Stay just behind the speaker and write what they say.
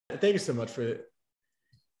Thank you so much for it.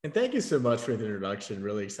 And thank you so much for the introduction.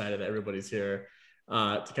 Really excited that everybody's here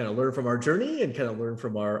to kind of learn from our journey and kind of learn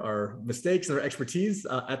from our mistakes and our expertise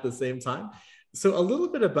at the same time. So a little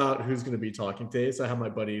bit about who's going to be talking today. So I have my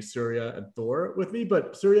buddy Surya and Thor with me.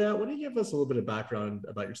 But Surya, why don't you give us a little bit of background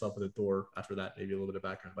about yourself, and then Thor after that, maybe a little bit of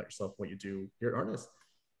background about yourself, what you do here at Harness.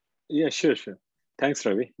 Yeah, sure. Thanks,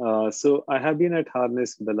 Ravi. So I have been at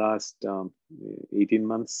Harness for the last 18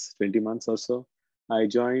 months, 20 months or so. I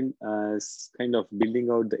joined as kind of building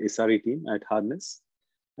out the SRE team at Harness.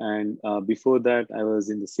 And before that, I was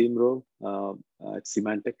in the same role at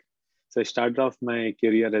Symantec. So I started off my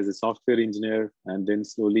career as a software engineer and then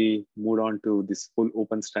slowly moved on to this full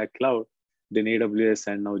OpenStack cloud, then AWS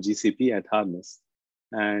and now GCP at Harness.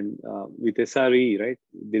 And with SRE, right,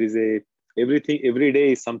 there is everything, every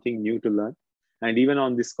day is something new to learn. And even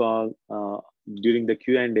on this call, during the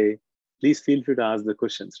Q&A, please feel free to ask the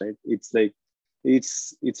questions, right? It's like,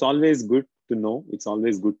 it's always good to know, it's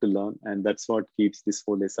always good to learn. And that's what keeps this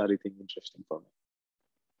whole SRE thing interesting for me.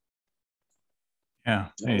 Yeah.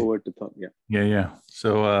 Over to Thor. Yeah.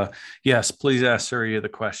 So yes, please ask Surya the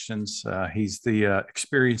questions. He's the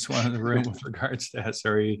experienced one in the room with regards to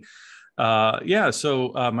SRE.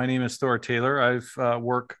 So my name is Thor Taylor. I've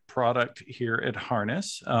worked product here at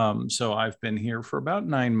Harness. So I've been here for about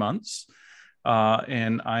 9 months.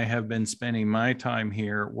 And I have been spending my time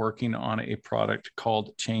here working on a product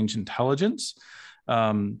called Change Intelligence.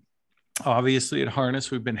 Obviously, at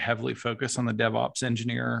Harness, we've been heavily focused on the DevOps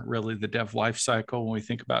engineer, really the dev lifecycle when we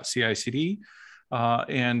think about CI/CD.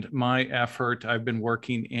 And my effort, I've been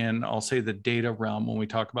working in, I'll say, the data realm when we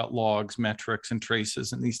talk about logs, metrics, and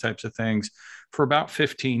traces and these types of things for about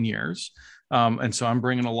 15 years. And so I'm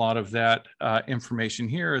bringing a lot of that information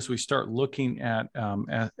here as we start looking at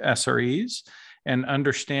SREs and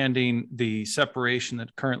understanding the separation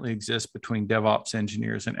that currently exists between DevOps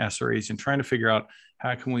engineers and SREs and trying to figure out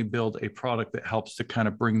how can we build a product that helps to kind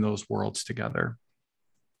of bring those worlds together.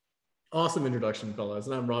 Awesome introduction, fellas.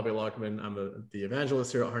 And I'm Robbie Lockman. I'm the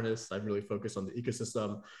evangelist here at Harness. I'm really focused on the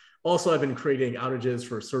ecosystem. Also, I've been creating outages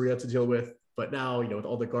for Surya to deal with. But now, with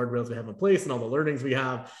all the guardrails we have in place and all the learnings we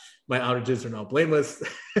have, my outages are now blameless.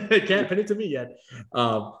 It can't pin it to me yet.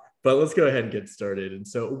 But let's go ahead and get started. And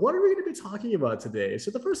so what are we going to be talking about today? So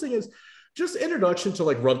the first thing is just introduction to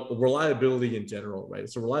reliability in general, right?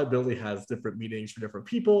 So reliability has different meanings for different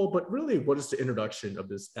people, but really what is the introduction of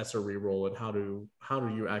this SRE role and how do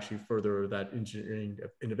you actually further that engineering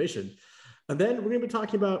innovation? And then we're going to be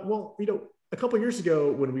talking about, a couple of years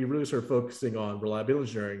ago when we really started focusing on reliability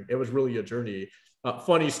engineering, it was really a journey.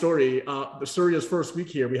 Funny story, Surya's first week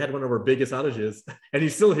here, we had one of our biggest outages and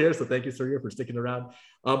he's still here. So thank you, Surya, for sticking around.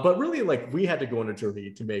 But really we had to go on a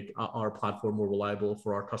journey to make our platform more reliable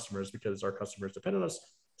for our customers because our customers depend on us,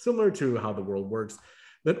 similar to how the world works.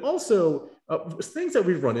 Then also things that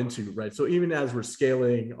we've run into, right? So even as we're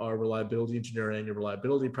scaling our reliability engineering and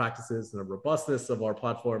reliability practices and the robustness of our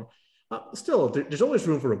platform, still, there's always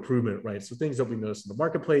room for improvement, right? So things that we notice in the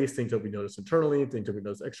marketplace, things that we notice internally, things that we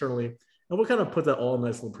notice externally, and we'll kind of put that all in a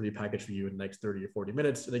nice little pretty package for you in the next 30 or 40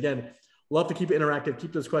 minutes. And again, love to keep it interactive,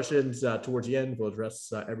 keep those questions towards the end. We'll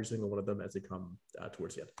address every single one of them as they come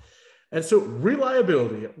towards the end. And so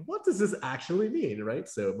reliability, what does this actually mean, right?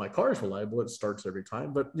 So my car is reliable, it starts every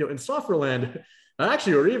time, but in software land,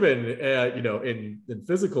 actually, or even in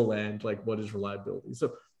physical land, like what is reliability?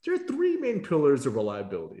 So there are 3 main pillars of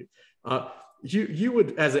reliability. You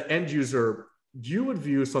would, as an end user, you would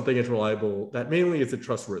view something as reliable that mainly is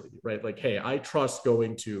trustworthy, right? Like, hey, I trust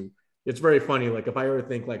going to, it's very funny. Like if I ever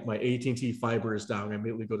think like my AT&T fiber is down, I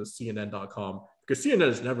immediately go to CNN.com because CNN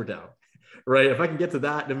is never down, right? If I can get to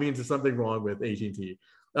that, it means there's something wrong with AT&T.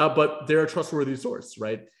 But they're a trustworthy source,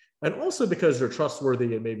 right? And also because they're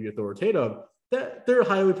trustworthy and maybe authoritative, that they're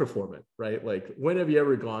highly performant, right? Like when have you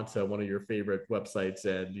ever gone to one of your favorite websites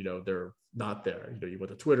and they're not there? You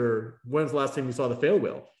went to Twitter. When's the last time you saw the fail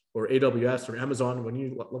whale? Or AWS or Amazon?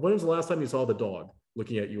 When was the last time you saw the dog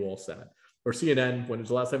looking at you all sad? Or CNN? When was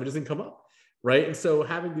the last time it doesn't come up, right? And so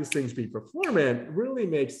having these things be performant really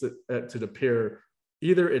makes it to appear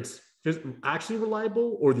either it's actually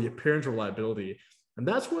reliable or the appearance of reliability. And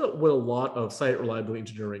that's what a lot of site reliability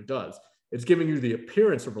engineering does. It's giving you the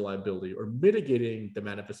appearance of reliability or mitigating the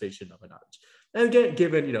manifestation of an outage. And again,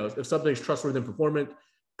 given, if something's trustworthy and performant,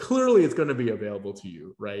 clearly it's going to be available to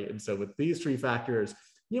you, right? And so with these 3 factors,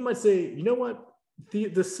 you might say, you know what,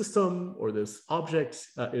 the system or this object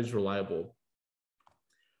is reliable.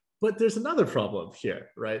 But there's another problem here,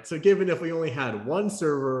 right? So given if we only had one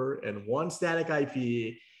server and one static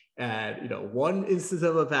IP and 1 instance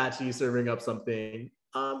of Apache serving up something,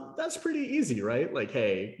 That's pretty easy, right? Like,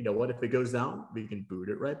 hey, you know what? If it goes down, we can boot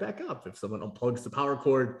it right back up. If someone unplugs the power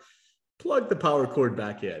cord, plug the power cord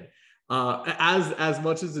back in. As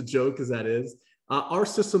much as a joke as that is, our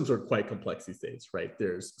systems are quite complex these days, right?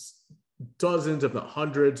 There's dozens, if not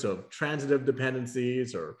hundreds, of transitive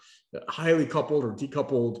dependencies or highly coupled or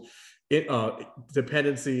decoupled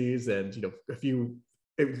dependencies, and if you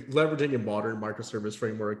leveraging a modern microservice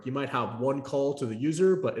framework, you might have one call to the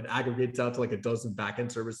user, but it aggregates out to like a dozen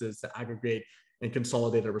backend services to aggregate and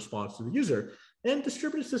consolidate a response to the user. And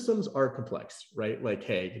distributed systems are complex, right? Like,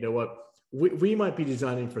 hey, you know what? We might be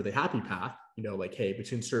designing for the happy path, like, hey,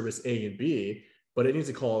 between service A and B, but it needs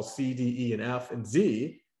to call C, D, E, and F, and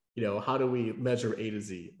Z. How do we measure A to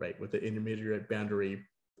Z, right? With the intermediate boundary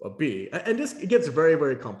of B. And this, it gets very,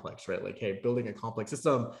 very complex, right? Like, hey, building a complex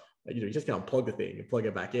system, you just can't unplug the thing and plug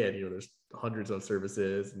it back in. There's hundreds of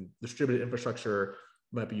services, and distributed infrastructure.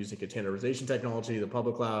 You might be using containerization technology, the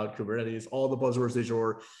public cloud, Kubernetes, all the buzzwords du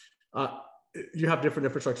jour. You have different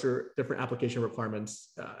infrastructure, different application requirements,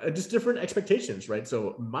 just different expectations, right?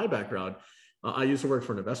 So my background, I used to work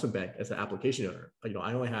for an investment bank as an application owner.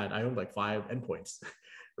 I owned like 5 endpoints,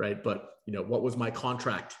 right? But what was my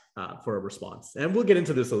contract for a response? And we'll get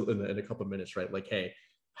into this in a couple of minutes, right? Like, hey,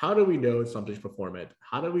 how do we know something's performant?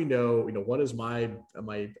 How do we know, what is my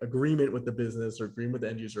agreement with the business or agreement with the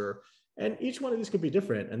end user? And each one of these could be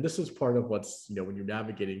different. And this is part of what's, when you're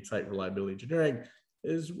navigating site reliability engineering,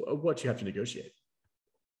 is what you have to negotiate.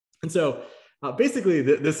 And so basically,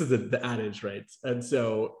 this is the adage, right? And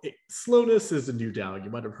so slowness is the new down. You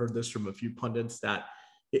might have heard this from a few pundits that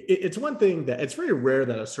it's one thing that it's very rare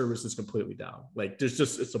that a service is completely down. Like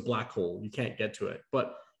it's a black hole. You can't get to it.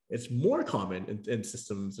 But it's more common in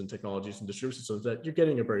systems and technologies and distributed systems that you're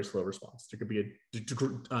getting a very slow response. There could be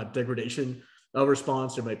a degradation of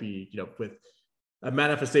response. There might be, with a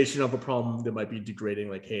manifestation of a problem that might be degrading,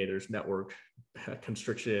 like, hey, there's network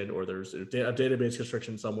constriction or there's a database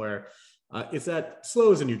constriction somewhere. It's that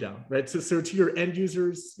slows a new down, right? So to your end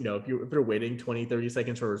users, if they're waiting 20, 30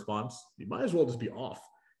 seconds for a response, you might as well just be off.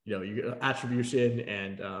 You get attribution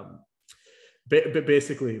and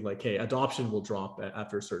basically, like, hey, adoption will drop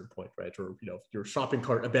after a certain point, right? Or your shopping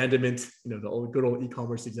cart abandonment, the good old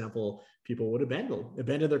e-commerce example, people would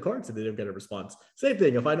abandon their carts if they don't get a response. Same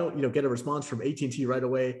thing, if I don't get a response from AT&T right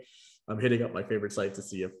away, I'm hitting up my favorite site to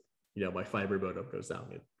see if my fiber modem goes down.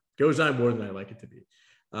 It goes down more than I like it to be.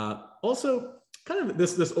 Also, kind of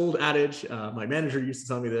this old adage, my manager used to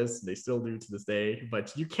tell me this, and they still do to this day,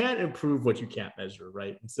 but you can't improve what you can't measure,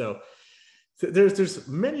 right? And so there's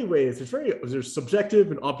many ways. There's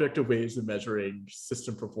subjective and objective ways of measuring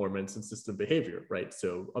system performance and system behavior, right?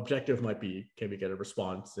 So objective might be, can we get a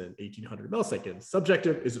response in 1800 milliseconds?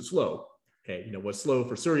 Subjective, is it slow? Okay, what's slow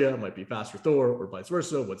for Surya might be fast for Thor, or vice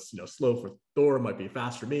versa. What's slow for Thor might be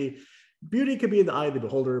fast for me. Beauty could be in the eye of the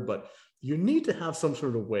beholder, but you need to have some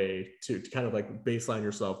sort of way to kind of like baseline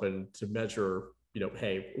yourself and to measure,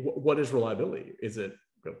 hey, what is reliability? Is it,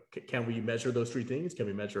 can we measure those 3 things? Can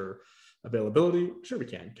we measure availability? Sure, we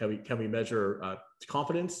can. Can we measure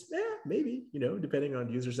confidence? Yeah, maybe, depending on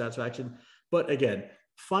user satisfaction. But again,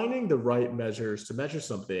 finding the right measures to measure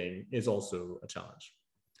something is also a challenge.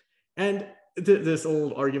 And this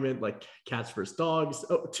old argument, like cats versus dogs,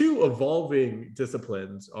 2 evolving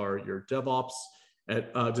disciplines are your DevOps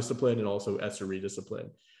discipline and also SRE discipline.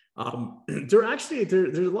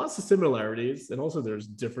 There's lots of similarities, and also there's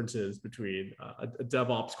differences between a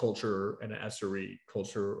DevOps culture and an SRE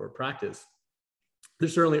culture or practice.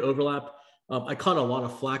 There's certainly overlap. I caught a lot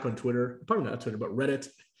of flack on Twitter, probably not Twitter, but Reddit.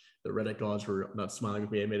 The Reddit gods were not smiling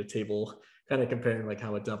with me. I made a table kind of comparing like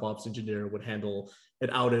how a DevOps engineer would handle an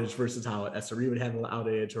outage versus how an SRE would handle an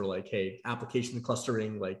outage, or like, hey, application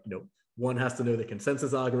clustering, like, one has to know the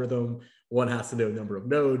consensus algorithm, one has to know the number of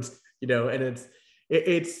nodes, and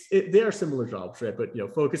they are similar jobs, right? But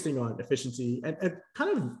focusing on efficiency and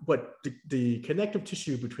kind of what the connective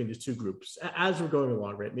tissue between these 2 groups as we're going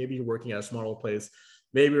along, right? Maybe you're working at a smaller place.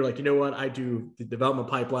 Maybe you're like, what? I do the development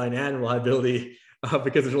pipeline and reliability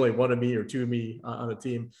because there's only 1 of me or 2 of me on the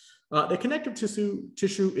team. The connective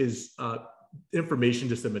tissue is information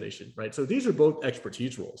dissemination, right? So these are both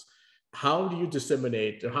expertise roles. How do you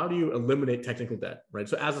disseminate, or how do you eliminate technical debt, right?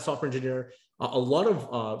 So as a software engineer, a lot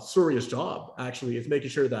of Surya's job actually is making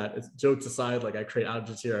sure that, jokes aside, like I create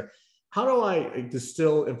outages here, how do I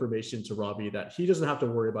distill information to Robbie that he doesn't have to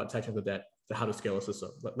worry about technical debt to how to scale a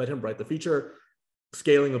system? Let him write the feature.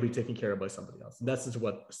 Scaling will be taken care of by somebody else. And that's just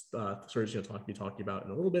what Surya's going to be talking about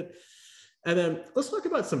in a little bit. And then let's talk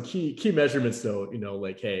about some key measurements, though.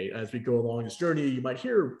 Like, hey, as we go along this journey, you might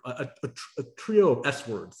hear a trio of S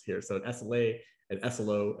words here. So an SLA, an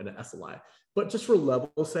SLO, and an SLI. but just for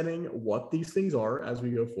level setting what these things are as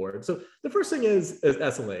we go forward. So the first thing is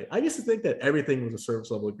SLA. I used to think that everything was a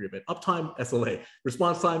service level agreement. Uptime, SLA.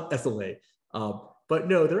 Response time, SLA. But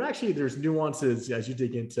no, there's nuances as you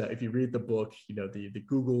dig into, if you read the book, the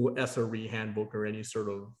Google SRE handbook or any sort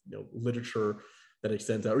of literature that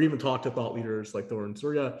extends out, or even talk to thought leaders like Thor and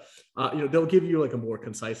Surya, they'll give you like a more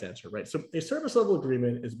concise answer, right? So a service level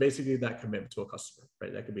agreement is basically that commitment to a customer,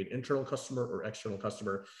 right? That could be an internal customer or external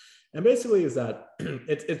customer. And basically is that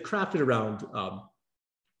it's crafted around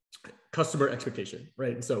customer expectation,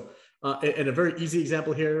 right? And so in a very easy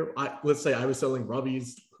example here, let's say I was selling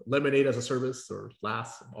Robbie's lemonade as a service, or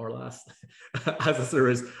last as a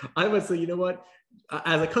service. I would say, you know what,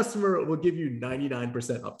 as a customer, we'll give you 99%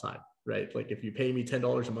 uptime, right? Like if you pay me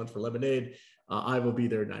 $10 a month for lemonade, I will be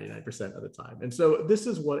there 99% of the time. And so this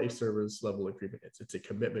is what a service level agreement is. It's a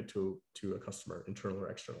commitment to a customer, internal or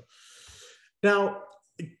external. Now,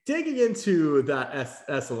 digging into that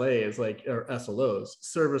SLAs, or SLOs,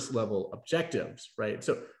 service level objectives, right?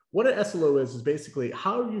 So what an SLO is basically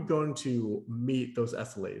how are you going to meet those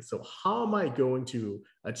SLAs? So how am I going to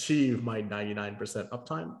achieve my 99%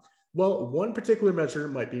 uptime? Well, one particular measure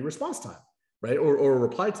might be response time, right? Or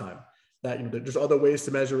reply time. That there's other ways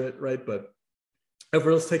to measure it, right? But if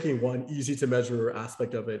we're just taking one easy to measure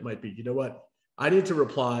aspect of it, might be, you know what? I need to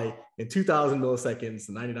reply in 2000 milliseconds,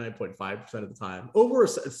 99.5% of the time over a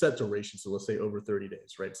set duration. So let's say over 30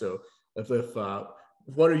 days, right? So if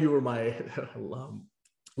one of you were my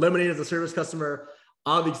lemonade as a service customer,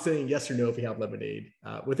 I'll be saying yes or no if you have lemonade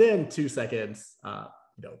within 2 seconds,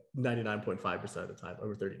 99.5% of the time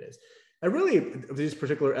over 30 days. And really, these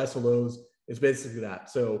particular SLOs is basically that.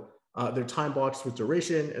 So they're time boxed with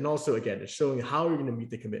duration, and also again, it's showing how you're going to meet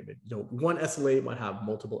the commitment. One SLA might have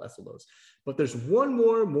multiple SLOs, but there's one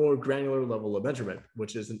more granular level of measurement,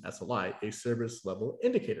 which is an SLI, a service level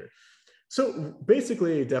indicator. So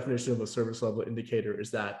basically, a definition of a service level indicator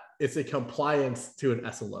is that it's a compliance to an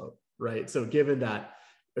SLO, right? So given that,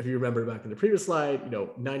 if you remember back in the previous slide,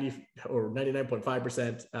 90 or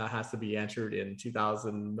 99.5% has to be answered in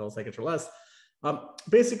 2000 milliseconds or less.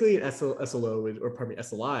 Basically, an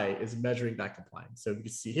SLI is measuring that compliance. So you can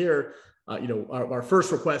see here, our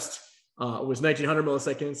first request was 1900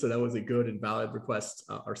 milliseconds. So that was a good and valid request.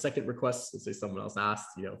 Our second request, let's say someone else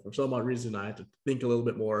asked, for some odd reason, I had to think a little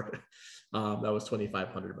bit more. That was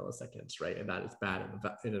 2500 milliseconds, right? And that is bad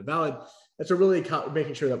and invalid. And so really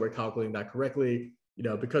making sure that we're calculating that correctly,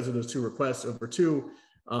 because of those two requests over two,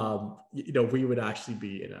 we would actually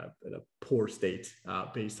be in a poor state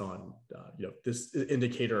based on, this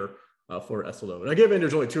indicator for SLO. Now, given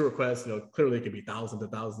there's only two requests, clearly it could be thousands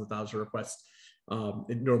and thousands and thousands of requests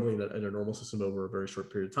normally in a normal system over a very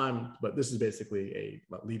short period of time. But this is basically a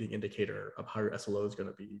leading indicator of how your SLO is going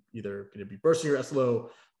to be either going to be bursting your SLO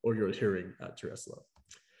or you're adhering to your SLO.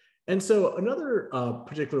 And so another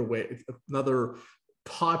another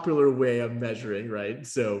popular way of measuring, right?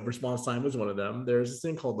 So response time was one of them. There's this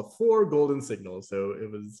thing called the 4 golden signals. So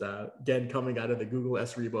it was, again, coming out of the Google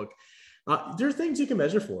SRE book. There are things you can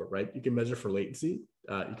measure for, right? You can measure for latency.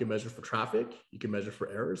 You can measure for traffic. You can measure for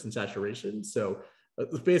errors and saturation. So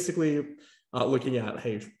basically looking at,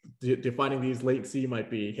 hey, defining these latency might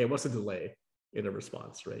be, hey, what's the delay in a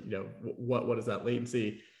response, right? What is that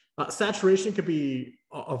latency? Saturation could be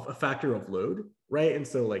a factor of load, right? And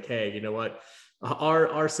so like, hey, you know what?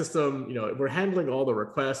 Our system, we're handling all the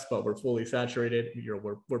requests, but we're fully saturated.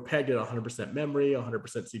 We're pegged at 100% memory, 100%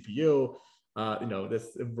 CPU.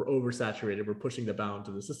 We're oversaturated. We're pushing the bound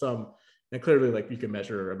to the system, and clearly, like you can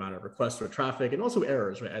measure amount of requests or traffic, and also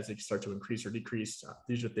errors, right, as they start to increase or decrease.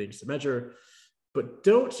 These are things to measure, but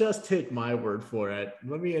don't just take my word for it.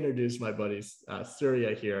 Let me introduce my buddy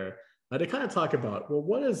Surya here to kind of talk about, well,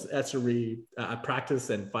 what does SRE at practice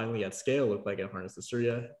and finally at scale look like at Harness?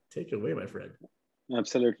 Surya, take it away, my friend.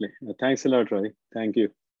 Absolutely. Thanks a lot, Roy. Thank you.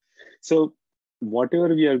 So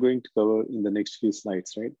whatever we are going to cover in the next few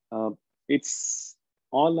slides, right? It's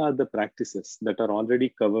all are the practices that are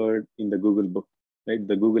already covered in the Google book, right?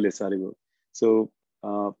 The Google SRE book. So,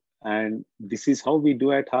 and this is how we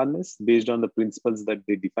do at Harness based on the principles that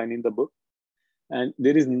they define in the book. And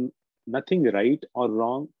there is nothing right or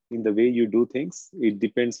wrong in the way you do things. It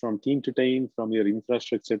depends from team to team, from your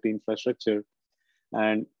infrastructure to infrastructure.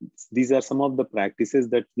 And these are some of the practices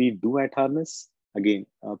that we do at Harness. Again,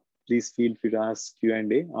 please feel free to ask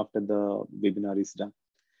Q&A after the webinar is done,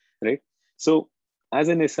 right? So as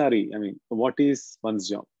an SRE, I mean, what is one's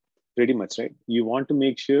job? Pretty much, right? You want to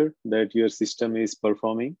make sure that your system is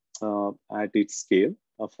performing at its scale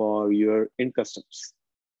for your end customers,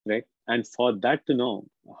 right? And for that to know,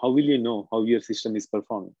 how will you know how your system is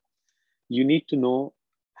performing? You need to know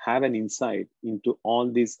have an insight into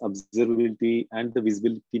all these observability and the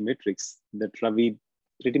visibility metrics that Ravi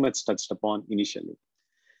pretty much touched upon initially.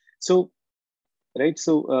 So, right,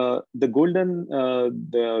 so the good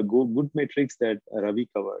metrics that Ravi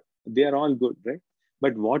covered, they are all good, right?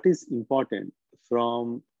 But what is important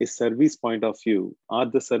from a service point of view are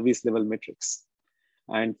the service level metrics.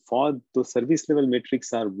 And for the service level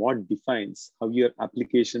metrics are what defines how your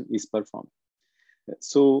application is performed.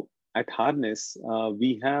 So at Harness,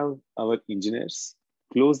 we have our engineers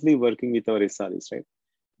closely working with our SREs, right?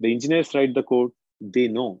 The engineers write the code. They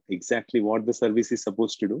know exactly what the service is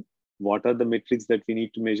supposed to do. What are the metrics that we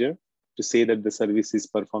need to measure to say that the service is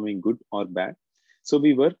performing good or bad? So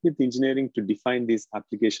we work with engineering to define these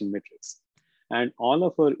application metrics. And all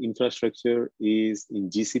of our infrastructure is in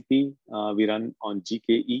GCP. We run on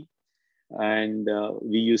GKE, and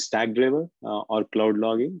we use Stackdriver or cloud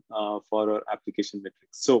logging for our application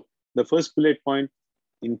metrics. So the first bullet point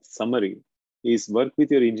in summary is work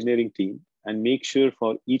with your engineering team and make sure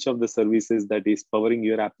for each of the services that is powering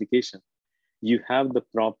your application, you have the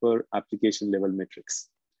proper application level metrics.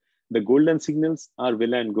 The golden signals are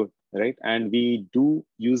well and good, right? And we do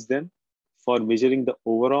use them for measuring the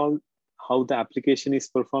overall how the application is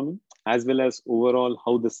performing, as well as overall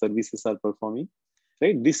how the services are performing,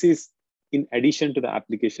 right? This is in addition to the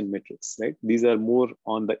application metrics, right? These are more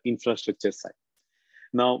on the infrastructure side.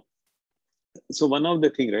 Now, so one of the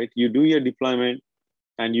thing, right? You do your deployment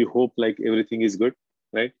and you hope like everything is good,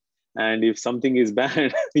 right? And if something is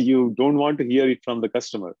bad, you don't want to hear it from the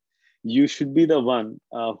customer. You should be the one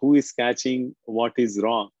who is catching what is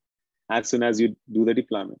wrong as soon as you do the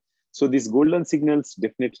deployment. So these golden signals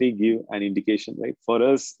definitely give an indication, right? For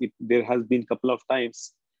us, there has been a couple of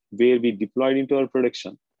times where we deployed into our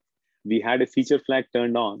production. We had a feature flag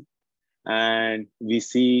turned on and we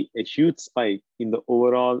see a huge spike in the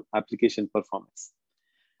overall application performance.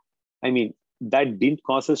 I mean, that didn't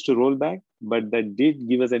cause us to roll back, but that did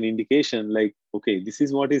give us an indication like, okay, this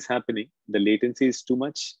is what is happening. The latency is too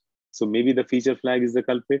much. So maybe the feature flag is the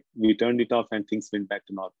culprit. We turned it off and things went back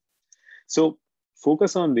to normal. So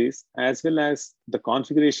focus on this as well as the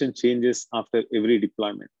configuration changes after every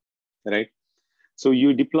deployment, right? So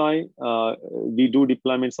you deploy, we do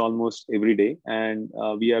deployments almost every day, and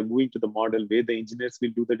we are moving to the model where the engineers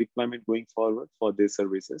will do the deployment going forward for their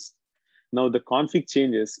services. Now the config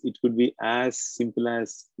changes, it could be as simple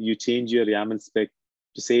as you change your YAML spec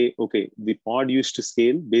to say, okay, the pod used to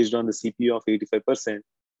scale based on the CPU of 85%.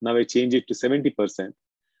 Now I change it to 70%.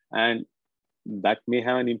 And that may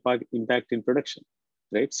have an impact in production,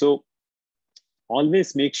 right? So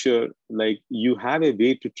always make sure like you have a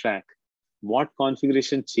way to track what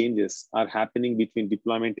configuration changes are happening between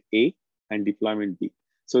deployment A and deployment B.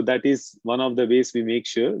 So that is one of the ways we make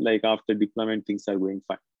sure like after deployment, things are going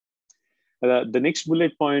fine. The next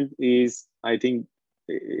bullet point is, I think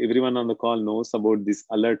everyone on the call knows about this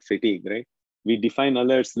alert fatigue, right? We define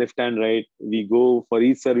alerts left and right. We go for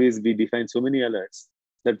each service, we define so many alerts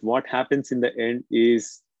that what happens in the end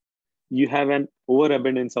is you have an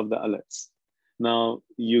overabundance of the alerts. Now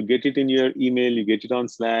you get it in your email, you get it on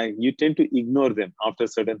Slack, you tend to ignore them after a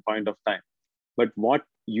certain point of time. But what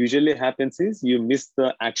usually happens is you miss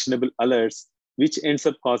the actionable alerts, which ends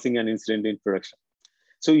up causing an incident in production.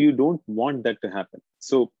 So you don't want that to happen.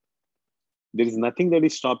 So there is nothing that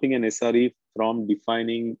is stopping an SRE from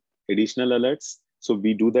defining additional alerts. So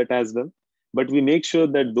we do that as well. But we make sure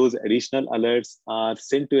that those additional alerts are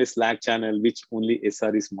sent to a Slack channel, which only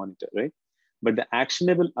SREs monitor, right? But the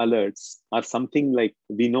actionable alerts are something like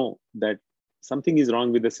we know that something is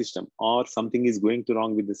wrong with the system or something is going to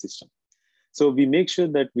wrong with the system. So we make sure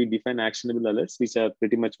that we define actionable alerts, which are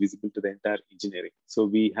pretty much visible to the entire engineering. So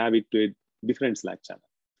we have it to a different Slack channel.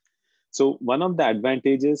 So one of the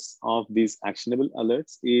advantages of these actionable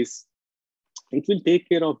alerts is it will take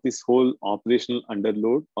care of this whole operational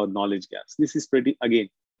underload or knowledge gaps. This is pretty, again,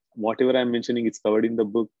 whatever I'm mentioning, it's covered in the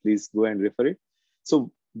book. Please go and refer it.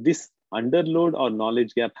 So this underload or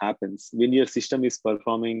knowledge gap happens when your system is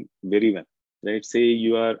performing very well, right? Say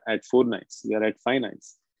you are at 4 nines, you are at 5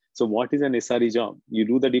 nines. So what is an SRE job? You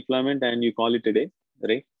do the deployment and you call it a day,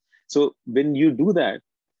 right? So when you do that,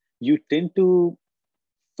 you tend to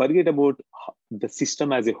forget about the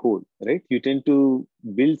system as a whole, right? You tend to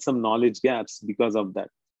build some knowledge gaps because of that.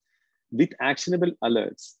 With actionable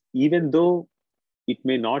alerts, even though it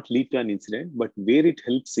may not lead to an incident, but where it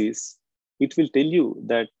helps is, it will tell you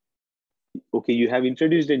that, okay, you have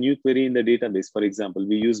introduced a new query in the database. For example,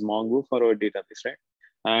 we use Mongo for our database, right?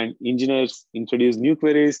 And engineers introduce new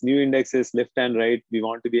queries, new indexes, left and right. We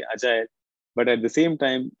want to be agile. But at the same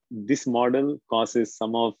time, this model causes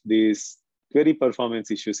some of these query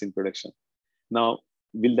performance issues in production. Now,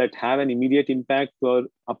 will that have an immediate impact for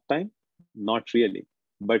uptime? Not really.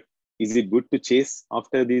 But is it good to chase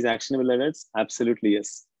after these actionable alerts? Absolutely,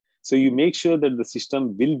 yes. So you make sure that the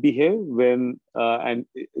system will behave and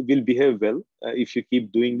will behave well if you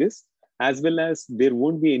keep doing this, as well as there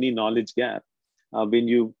won't be any knowledge gap when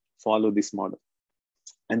you follow this model.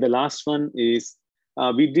 And the last one is,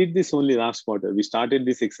 we did this only last quarter. We started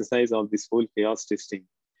this exercise of this whole chaos testing,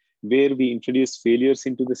 where we introduce failures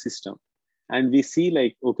into the system. And we see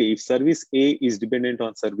like, okay, if service A is dependent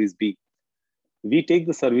on service B, we take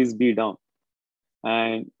the service B down.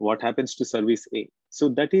 And what happens to service A? So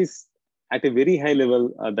that is at a very high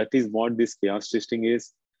level, that is what this chaos testing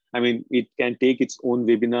is. I mean, it can take its own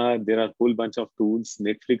webinar. There are a whole bunch of tools.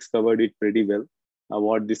 Netflix covered it pretty well,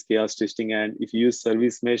 what this chaos testing. And if you use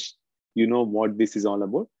service mesh, you know what this is all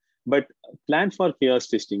about. But plan for chaos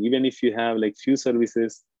testing, even if you have like few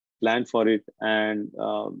services, plan for it and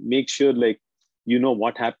make sure like you know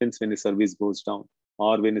what happens when a service goes down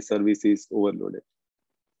or when a service is overloaded.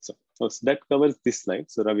 So that covers this slide.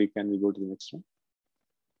 So Ravi, can we go to the next one?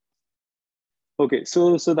 Okay,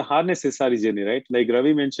 so the harness SRE journey, right? Like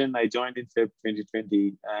Ravi mentioned, I joined in Feb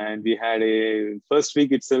 2020, and we had a first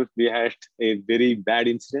week itself, we had a very bad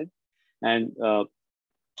incident. And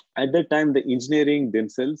at that time, the engineering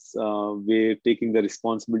themselves were taking the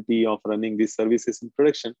responsibility of running these services in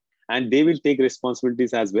production, and they will take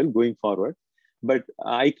responsibilities as well going forward. But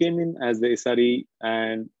I came in as the SRE,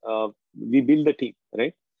 and we built the team,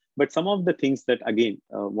 right? But some of the things that, again,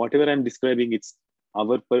 whatever I'm describing, it's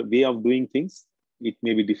our way of doing things. It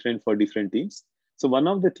may be different for different teams. So one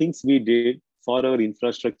of the things we did for our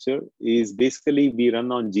infrastructure is basically we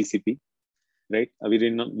run on GCP, right?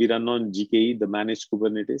 We run on GKE, the managed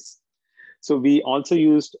Kubernetes. So we also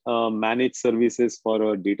used managed services for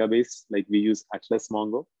our database, like we use Atlas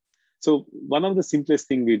Mongo. So one of the simplest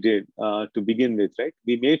thing we did to begin with, right?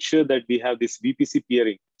 We made sure that we have this VPC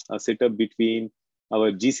peering set up between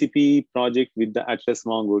our GCP project with the Atlas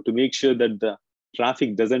Mongo to make sure that the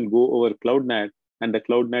traffic doesn't go over CloudNet and the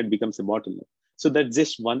CloudNet becomes a bottleneck. So that's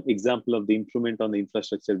just one example of the improvement on the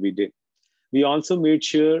infrastructure we did. We also made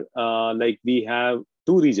sure like we have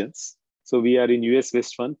two regions. So we are in US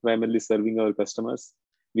West 1, primarily serving our customers.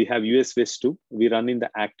 We have US West 2. We run in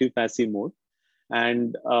the active passive mode.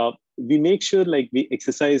 And we make sure like we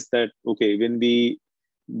exercise that, okay, when we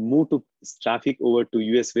move to traffic over to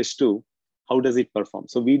US West 2, how does it perform?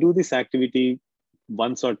 So we do this activity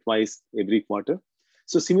once or twice every quarter.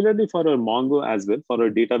 So similarly for our Mongo as well, for our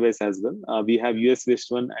database as well, we have US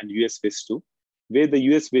West 1 and US West 2, where the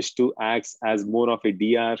US West 2 acts as more of a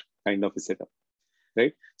DR kind of a setup,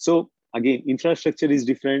 right? So again, infrastructure is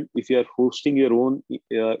different. If you are hosting your own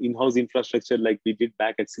in-house infrastructure, like we did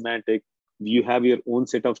back at Symantec, you have your own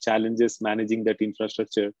set of challenges managing that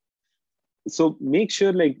infrastructure. So make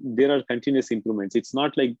sure like there are continuous improvements. It's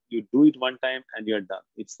not like you do it one time and you're done.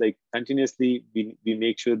 It's like continuously we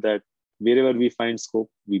make sure that wherever we find scope,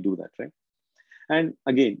 we do that, right? And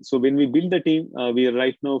again, so when we build the team, we are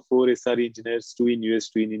right now 4 SRE engineers, 2 in US,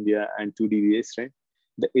 2 in India, and 2 DVAs, right?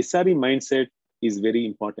 The SRE mindset is very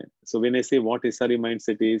important. So when I say what SRE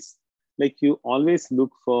mindset is, like you always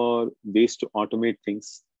look for ways to automate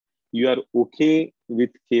things. You are okay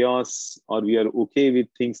with chaos, or we are okay with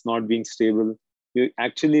things not being stable. You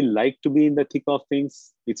actually like to be in the thick of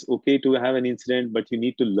things. It's okay to have an incident, but you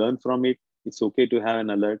need to learn from it. It's okay to have an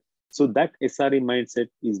alert. So that SRE mindset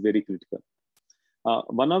is very critical.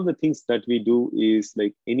 One of the things that we do is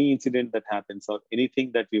like any incident that happens or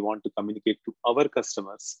anything that we want to communicate to our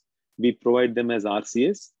customers, we provide them as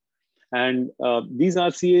RCAs. And these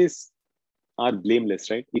RCAs are blameless,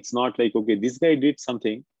 right? It's not like, okay, this guy did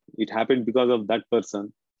something, it happened because of that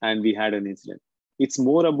person, and we had an incident. It's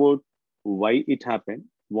more about why it happened,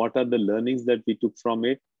 what are the learnings that we took from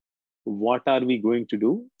it, what are we going to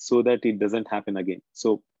do so that it doesn't happen again.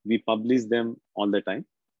 So we publish them all the time.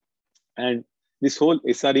 And this whole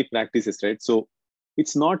SRE practices, right? So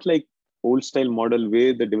it's not like old style model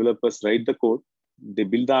where the developers write the code, they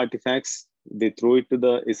build the artifacts, they throw it to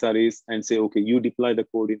the SREs and say, okay, you deploy the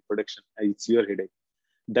code in production. It's your headache.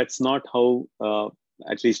 That's not how,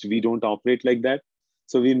 at least we don't operate like that.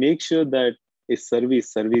 So we make sure that a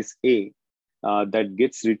service A, that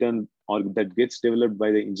gets written or that gets developed by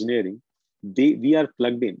the engineering, we are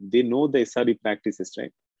plugged in. They know the SRE practices,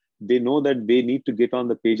 right? They know that they need to get on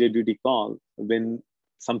the PagerDuty call when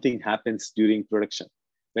something happens during production,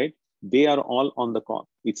 right? They are all on the call.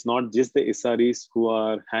 It's not just the SREs who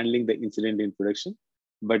are handling the incident in production,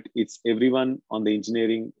 but it's everyone on the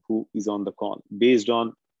engineering who is on the call based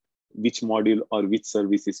on which module or which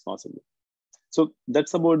service is possible. So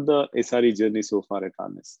that's about the SRE journey so far at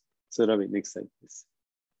Harness. So Ravi, next slide, please.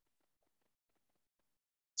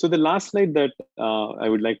 So the last slide that I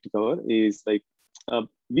would like to cover is like,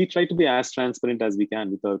 we try to be as transparent as we can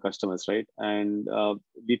with our customers, right? And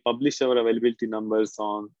we publish our availability numbers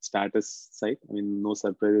on status site. I mean, no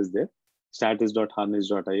surprises there,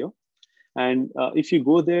 status.harness.io. And if you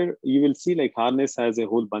go there, you will see like Harness has a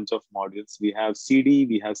whole bunch of modules. We have CD,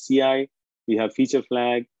 we have CI, we have feature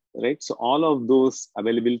flag, right? So all of those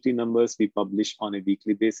availability numbers we publish on a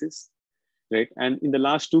weekly basis, right? And in the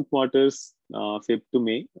last 2 quarters, Feb to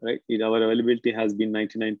May, right, our availability has been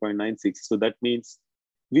 99.96. So that means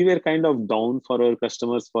we were kind of down for our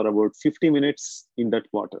customers for about 50 minutes in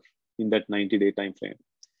that quarter, in that 90-day time frame.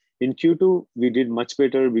 In Q2, we did much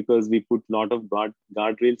better because we put a lot of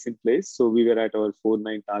guardrails in place. So we were at our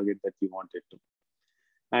 4.9 target that we wanted to.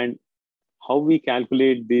 And how we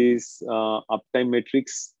calculate these uptime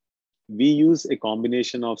metrics, we use a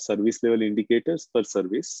combination of service level indicators per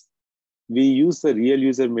service. We use the real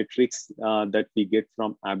user metrics that we get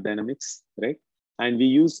from App Dynamics, right? And we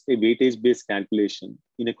use a weightage-based calculation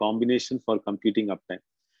in a combination for computing uptime.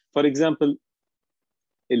 For example,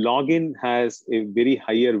 a login has a very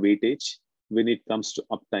higher weightage when it comes to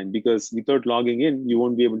uptime, because without logging in, you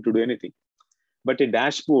won't be able to do anything. But a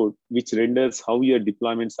dashboard which renders how your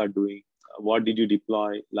deployments are doing, what did you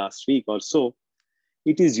deploy last week or so,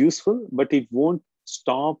 it is useful, but it won't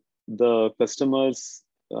stop the customers'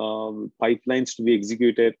 pipelines to be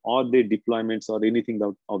executed or their deployments or anything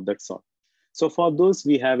of that sort. So for those,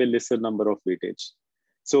 we have a lesser number of weightage.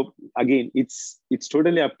 So again, it's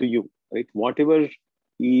totally up to you, right? Whatever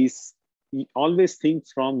is, always think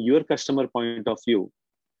from your customer point of view,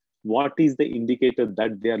 what is the indicator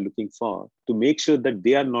that they are looking for to make sure that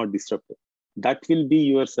they are not disrupted. That will be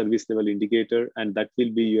your service level indicator, and that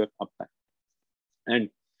will be your uptime. And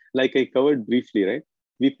like I covered briefly, right?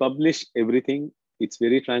 We publish everything. It's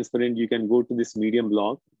very transparent. You can go to this Medium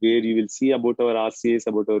blog where you will see about our RCAs,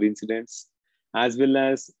 about our incidents, as well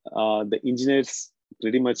as the engineers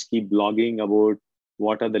pretty much keep blogging about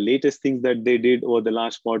what are the latest things that they did over the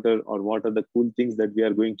last quarter, or what are the cool things that we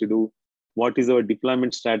are going to do. What is our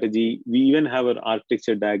deployment strategy? We even have our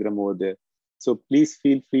architecture diagram over there. So please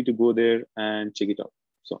feel free to go there and check it out.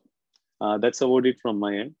 So that's about it from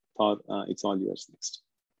my end. Thor, it's all yours next.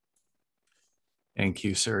 Thank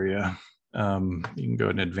you, Surya. You can go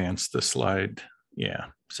ahead and advance the slide. Yeah.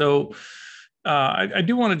 So I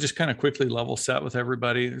do want to just kind of quickly level set with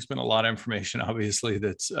everybody. There's been a lot of information, obviously,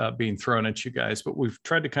 that's being thrown at you guys, but we've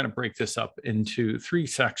tried to kind of break this up into 3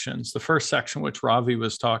 sections. The first section, which Ravi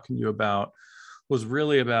was talking to you about, was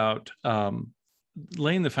really about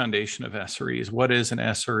laying the foundation of SREs. What is an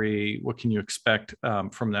SRE? What can you expect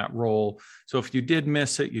from that role? So if you did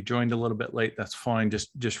miss it, you joined a little bit late, that's fine.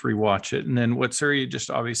 Just rewatch it. And then what Surya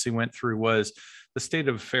just obviously went through was the state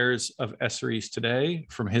of affairs of SREs today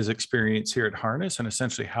from his experience here at Harness, and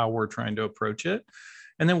essentially how we're trying to approach it.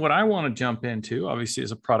 And then what I want to jump into, obviously,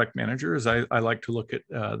 as a product manager, is I like to look at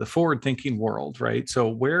the forward-thinking world, right? So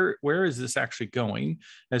where is this actually going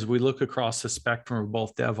as we look across the spectrum of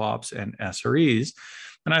both DevOps and SREs?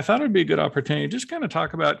 And I thought it'd be a good opportunity to just kind of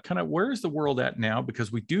talk about kind of where is the world at now,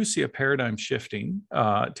 because we do see a paradigm shifting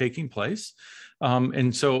taking place.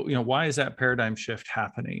 And so, why is that paradigm shift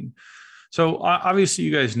happening? So obviously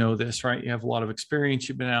you guys know this, right? You have a lot of experience.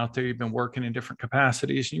 You've been out there, you've been working in different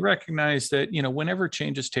capacities, and you recognize that, whenever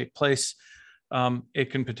changes take place, it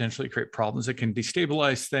can potentially create problems. It can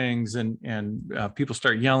destabilize things, and people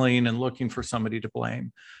start yelling and looking for somebody to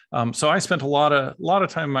blame. So I spent a lot of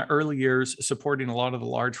time in my early years supporting a lot of the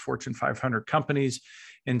large Fortune 500 companies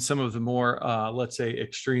in some of the more, let's say,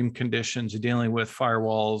 extreme conditions, dealing with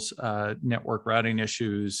firewalls, network routing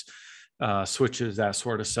issues, switches, that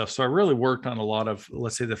sort of stuff. So I really worked on a lot of,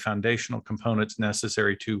 let's say, the foundational components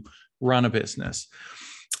necessary to run a business.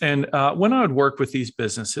 And when I would work with these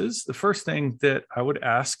businesses, the first thing that I would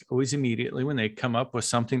ask always immediately when they come up with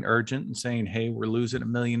something urgent and saying, hey, we're losing $1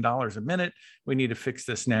 million a minute, we need to fix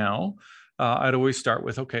this now. I'd always start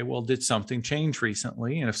with, okay, well, did something change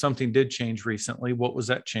recently? And if something did change recently, what was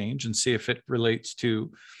that change? And see if it relates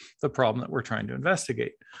to the problem that we're trying to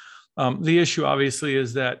investigate. The issue, obviously,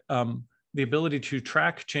 is that the ability to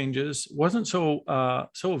track changes wasn't so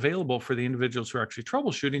available for the individuals who are actually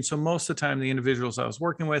troubleshooting. So most of the time, the individuals I was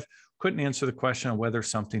working with couldn't answer the question of whether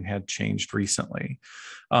something had changed recently.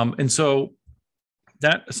 And so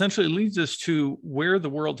that essentially leads us to where the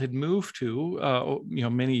world had moved to,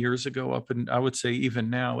 many years ago up, and I would say even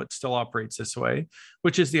now it still operates this way,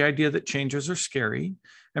 which is the idea that changes are scary.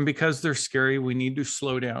 And because they're scary, we need to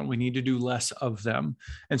slow down. We need to do less of them.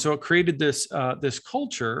 And so it created this, this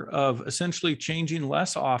culture of essentially changing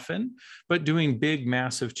less often, but doing big,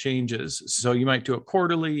 massive changes. So you might do it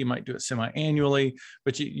quarterly, you might do it semi-annually,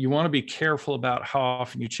 but you want to be careful about how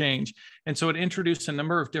often you change. And so it introduced a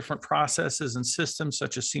number of different processes and systems,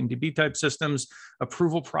 such as CMDB type systems,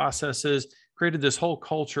 approval processes, created this whole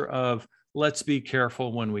culture of let's be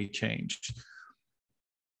careful when we change.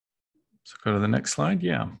 So go to the next slide.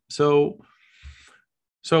 Yeah. So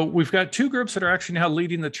we've got two groups that are actually now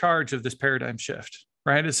leading the charge of this paradigm shift,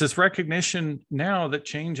 right? It's this recognition now that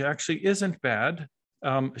change actually isn't bad.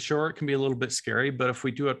 Sure, it can be a little bit scary, but if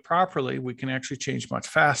we do it properly, we can actually change much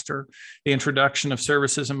faster. The introduction of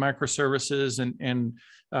services and microservices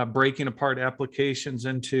and breaking apart applications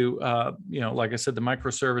into, like I said, the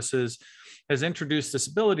microservices has introduced this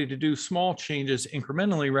ability to do small changes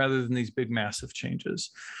incrementally rather than these big, massive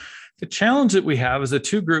changes. The challenge that we have is the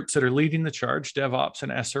two groups that are leading the charge, DevOps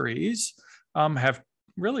and SREs, have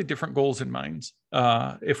really different goals in mind.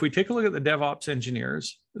 If we take a look at the DevOps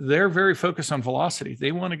engineers, they're very focused on velocity.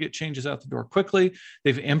 They want to get changes out the door quickly.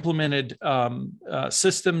 They've implemented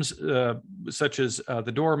systems such as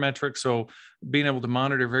the DORA metrics, so being able to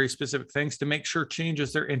monitor very specific things to make sure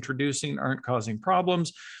changes they're introducing aren't causing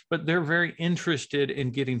problems, but they're very interested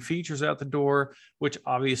in getting features out the door, which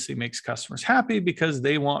obviously makes customers happy because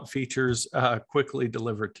they want features quickly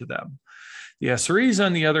delivered to them. The SREs,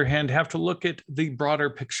 on the other hand, have to look at the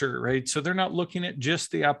broader picture, right? So they're not looking at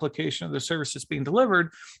just the application of the service that's being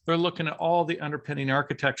delivered. They're looking at all the underpinning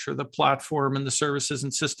architecture, the platform and the services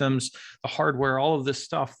and systems, the hardware, all of this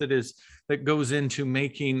stuff that goes into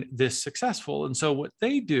making this successful. And so what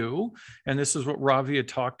they do, and this is what Ravi had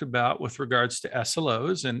talked about with regards to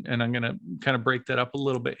SLOs, and I'm going to kind of break that up a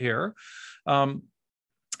little bit here.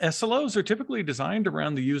 SLOs are typically designed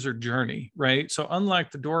around the user journey, right? So unlike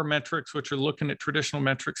the DORA metrics, which are looking at traditional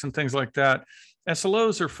metrics and things like that,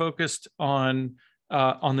 SLOs are focused on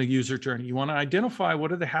the user journey. You want to identify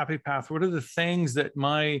what are the happy paths, what are the things that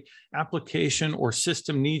my application or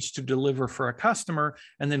system needs to deliver for a customer,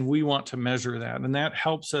 and then we want to measure that. And that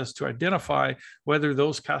helps us to identify whether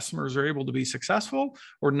those customers are able to be successful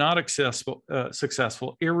or not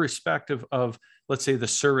successful, irrespective of, let's say, the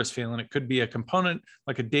service failing. It could be a component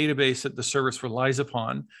like a database that the service relies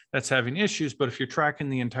upon that's having issues, but if you're tracking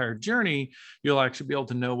the entire journey, you'll actually be able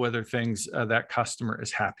to know whether things that customer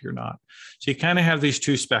is happy or not. So you kind of have these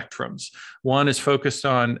two spectrums. One is focused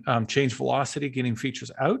on change velocity, getting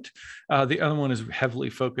features out. The other one is heavily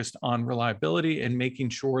focused on reliability and making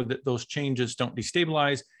sure that those changes don't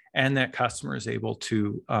destabilize and that customer is able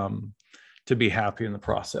to be happy in the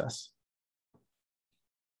process.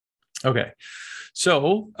 Okay,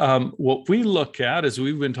 so what we look at as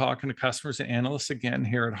we've been talking to customers and analysts again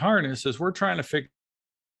here at Harness is we're trying to figure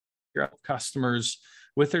out customers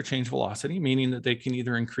with their change velocity, meaning that they can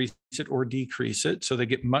either increase it or decrease it, so they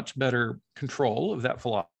get much better control of that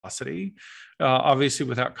velocity, obviously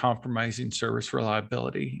without compromising service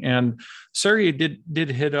reliability. And Surya did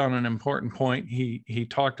hit on an important point. He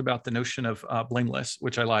talked about the notion of blameless,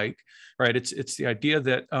 which I like, right? It's the idea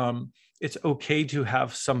that it's okay to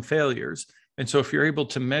have some failures. And so if you're able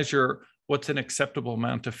to measure what's an acceptable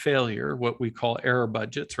amount of failure, what we call error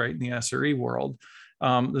budgets, right, in the SRE world,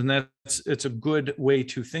 then it's a good way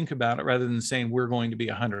to think about it rather than saying we're going to be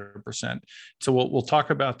 100%. So we'll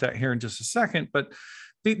talk about that here in just a second, but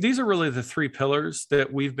these are really the three pillars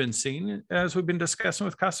that we've been seeing as we've been discussing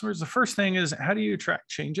with customers. The first thing is, how do you track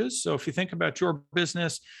changes? So if you think about your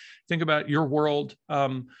business, think about your world,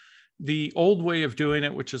 the old way of doing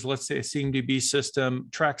it, which is, let's say, a CMDB system,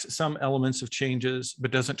 tracks some elements of changes, but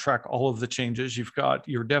doesn't track all of the changes. You've got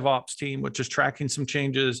your DevOps team, which is tracking some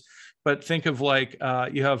changes, but think of like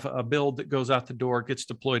you have a build that goes out the door, gets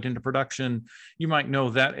deployed into production. You might know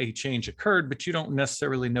that a change occurred, but you don't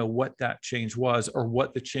necessarily know what that change was or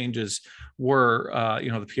what the changes were,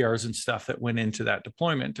 the PRs and stuff that went into that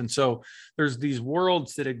deployment. And so there's these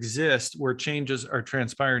worlds that exist where changes are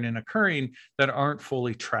transpiring and occurring that aren't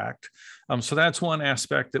fully tracked. So that's one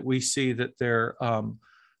aspect that we see, that there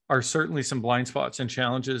are certainly some blind spots and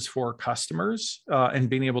challenges for customers and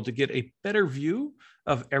being able to get a better view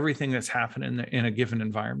of everything that's happening in a given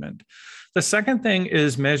environment. The second thing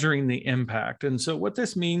is measuring the impact. And so what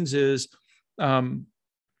this means is, I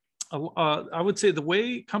would say the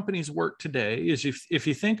way companies work today is if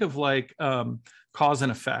you think of like cause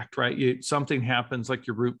and effect, right? Something happens like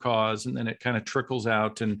your root cause, and then it kind of trickles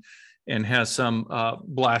out and has some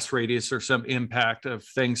blast radius or some impact of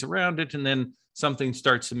things around it. And then something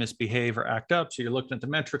starts to misbehave or act up. So you're looking at the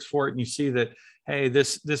metrics for it and you see that, hey,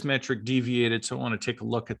 this metric deviated, so I want to take a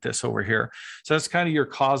look at this over here. So that's kind of your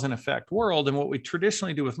cause and effect world. And what we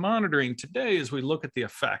traditionally do with monitoring today is we look at the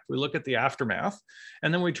effect, we look at the aftermath,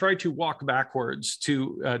 and then we try to walk backwards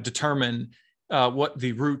to determine what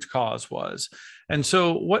the root cause was. And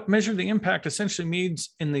so what measure the impact essentially means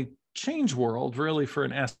in the change world, really for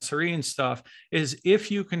an SRE and stuff, is if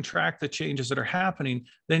you can track the changes that are happening,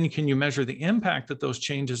 then you measure the impact that those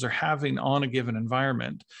changes are having on a given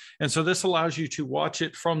environment. And so this allows you to watch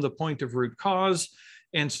it from the point of root cause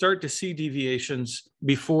and start to see deviations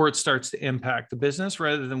before it starts to impact the business,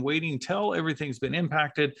 rather than waiting till everything's been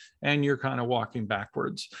impacted and you're kind of walking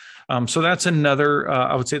backwards. So that's another,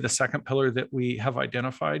 I would say the second pillar that we have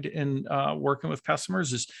identified in working with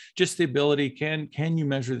customers is just the ability, can you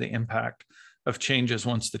measure the impact of changes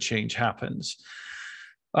once the change happens?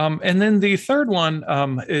 And then the third one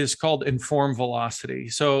is called inform velocity.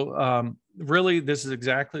 So really, this is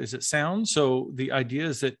exactly as it sounds. So the idea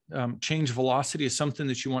is that change velocity is something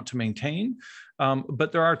that you want to maintain,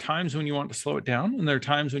 but there are times when you want to slow it down, and there are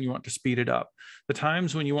times when you want to speed it up. The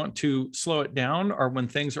times when you want to slow it down are when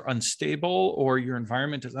things are unstable or your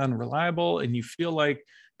environment is unreliable and you feel like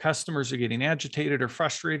customers are getting agitated or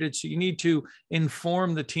frustrated. So you need to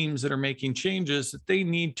inform the teams that are making changes that they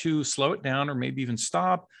need to slow it down or maybe even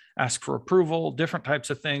stop, ask for approval, different types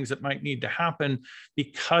of things that might need to happen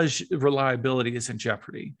because reliability is in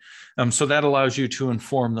jeopardy. So that allows you to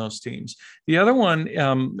inform those teams. The other one,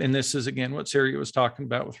 and this is again what Sarah was talking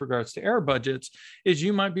about with regards to error budgets, is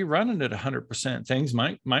you might be running at 100%. Things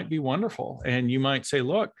might be wonderful. And you might say,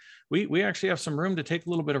 look, we actually have some room to take a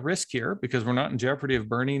little bit of risk here because we're not in jeopardy of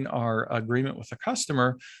burning our agreement with the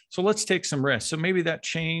customer. So let's take some risks. So maybe that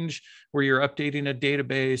change where you're updating a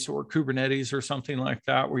database or Kubernetes or something like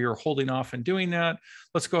that, where you're holding off and doing that,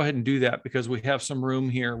 let's go ahead and do that because we have some room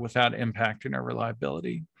here without impacting our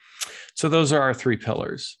reliability. So those are our three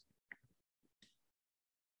pillars.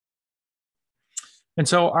 And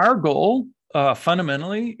so our goal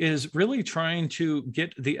fundamentally is really trying to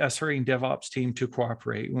get the SRE and DevOps team to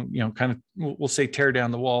cooperate, kind of, we'll say tear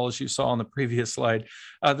down the wall, as you saw on the previous slide.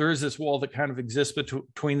 There is this wall that kind of exists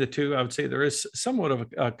between the two. I would say there is somewhat of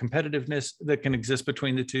a competitiveness that can exist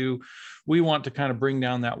between the two. We want to kind of bring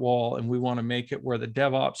down that wall, and we want to make it where the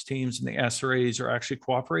DevOps teams and the SREs are actually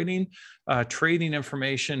cooperating, trading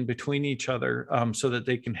information between each other so that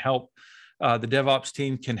they can help, the DevOps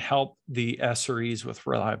team can help the SREs with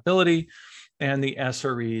reliability, and the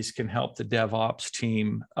SREs can help the DevOps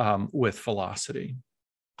team with velocity.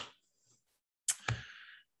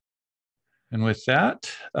 And with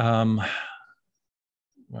that, I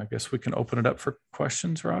guess we can open it up for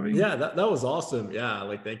questions, Ravi. Yeah, that was awesome.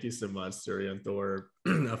 Yeah, thank you so much, Surya and Thor,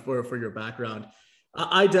 for your background.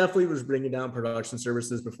 I definitely was bringing down production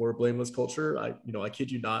services before blameless culture. I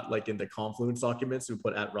kid you not, in the Confluence documents we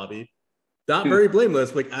put at Ravi. Not very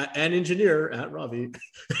blameless, an engineer at Ravi.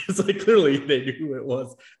 It's clearly they knew who it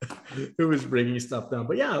was, who was bringing stuff down.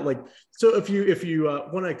 But yeah, so if you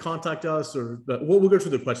want to contact us, or we'll go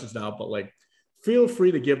through the questions now, but feel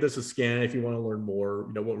free to give this a scan if you want to learn more,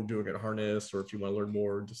 what we're doing at Harness, or if you want to learn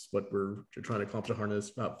more, just what we're trying to accomplish at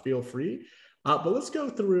Harness, feel free. But let's go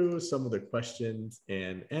through some of the questions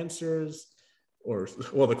and answers.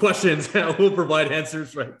 The questions will provide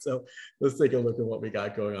answers, right? So let's take a look at what we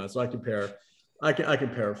got going on. So I can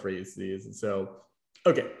paraphrase these. And so,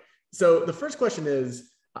 okay. So the first question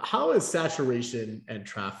is, how is saturation and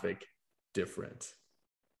traffic different?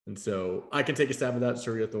 And so I can take a stab at that,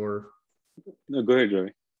 Surya, Thor. No, go ahead,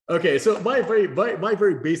 Ravi. Okay. So my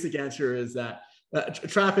very basic answer is that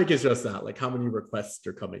traffic is just that, how many requests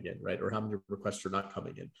are coming in, right? Or how many requests are not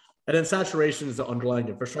coming in. And then saturation is the underlying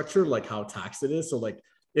infrastructure, how taxed it is. So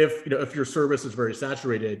if your service is very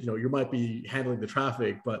saturated, you might be handling the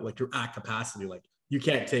traffic, but you're at capacity, you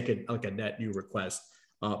can't take a net new request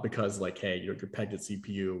because hey, you're pegged at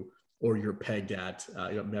CPU, or you're pegged at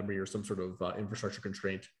memory, or some sort of infrastructure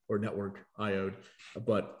constraint or network IO.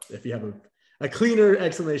 But if you have a cleaner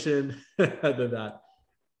explanation than that,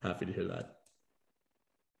 happy to hear that.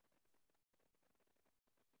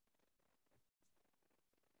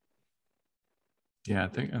 Yeah, I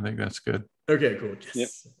think that's good. Okay, cool.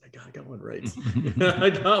 Yes, yep. I got one right.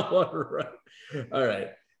 I got one right. All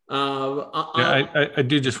right. I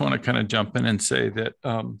do just want to kind of jump in and say that,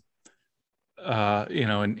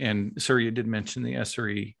 and Surya did mention the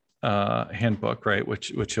SRE handbook, right? Which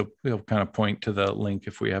he'll kind of point to the link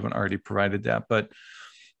if we haven't already provided that. But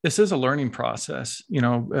this is a learning process.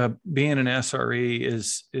 Being an SRE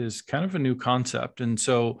is kind of a new concept, and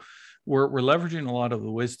so we're leveraging a lot of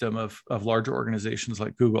the wisdom of larger organizations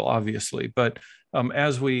like Google, obviously. But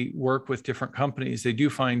as we work with different companies, they do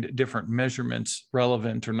find different measurements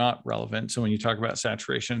relevant or not relevant. So when you talk about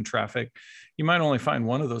saturation and traffic, you might only find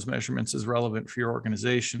one of those measurements is relevant for your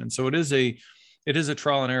organization. And so it is a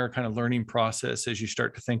trial and error kind of learning process as you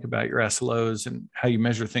start to think about your SLOs and how you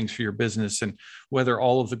measure things for your business and whether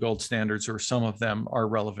all of the gold standards or some of them are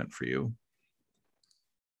relevant for you.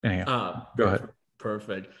 Anyhow, go ahead.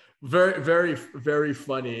 Perfect. Very, very, very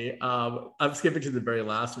funny. I'm skipping to the very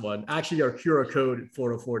last one. Actually, our QR code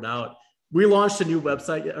 404 now. We launched a new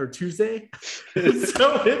website or Tuesday.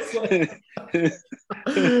 So it's like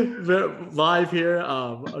live here.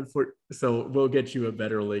 So we'll get you a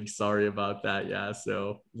better link. Sorry about that. Yeah.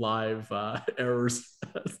 So live errors.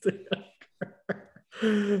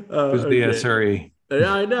 Who's the SRE?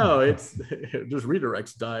 Yeah, I know. It's just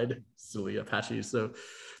redirects died. Silly Apache. So,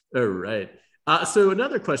 all right. So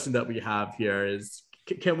another question that we have here is,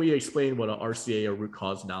 can we explain what an RCA or root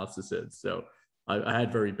cause analysis is? So I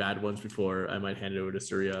had very bad ones before. I might hand it over to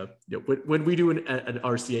Surya. When we do an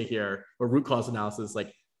RCA here or root cause analysis,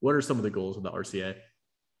 like what are some of the goals of the RCA?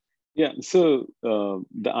 Yeah, so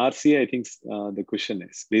the RCA, I think the question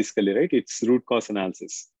is basically, right, it's root cause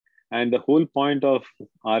analysis. And the whole point of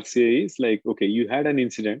RCA is like, okay, you had an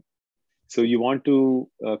incident. So you want to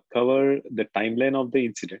cover the timeline of the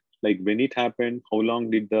incident, like when it happened, how long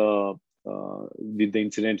did the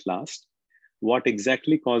incident last, what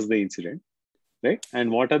exactly caused the incident, right?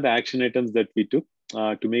 And what are the action items that we took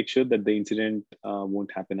to make sure that the incident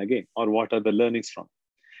won't happen again, or what are the learnings from?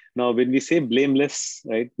 Now, when we say blameless,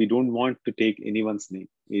 right, we don't want to take anyone's name.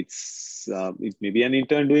 It may be an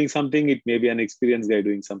intern doing something, it may be an experienced guy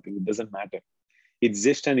doing something, it doesn't matter. It's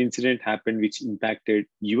just an incident happened which impacted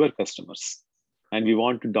your customers. And we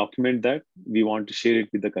want to document that. We want to share it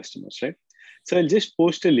with the customers, right? So I'll just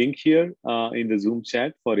post a link here in the Zoom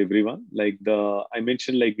chat for everyone. Like I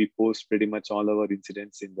mentioned, like we post pretty much all our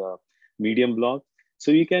incidents in the Medium blog.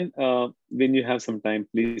 So you can, when you have some time,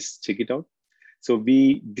 please check it out. So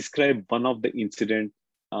we describe one of the incident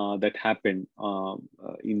that happened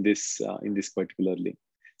in this particular link.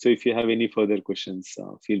 So if you have any further questions,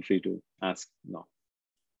 feel free to ask now.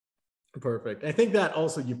 Perfect. I think that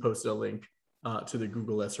also you posted a link to the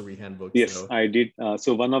Google SRE handbook. Yes, so. I did.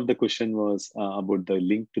 So one of the question was about the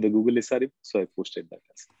link to the Google SRE. So I posted that.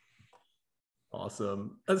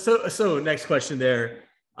 Awesome. So next question there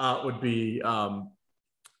would be,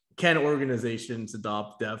 can organizations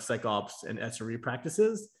adopt DevSecOps and SRE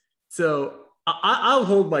practices? So I'll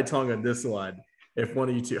hold my tongue on this one. If one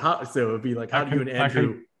of you two, so it would be like, how do you and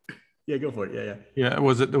Andrew? Yeah, go for it. Yeah.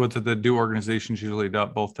 Was it the do organizations usually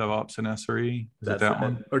adopt both DevOps and SRE? Is it that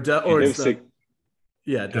one? Or DevSecOps.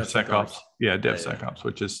 Yeah, DevSecOps, yeah.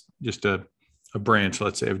 Which is just a branch,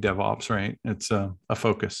 let's say, of DevOps, right? It's a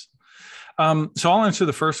focus. So I'll answer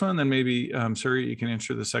the first one, then maybe Surya, you can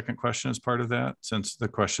answer the second question as part of that, since the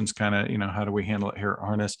question's kind of, how do we handle it here at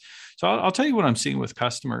Harness? So I'll tell you what I'm seeing with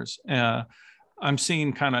customers. I'm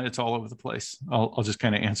seeing kind of it's all over the place. I'll just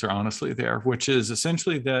kind of answer honestly there, which is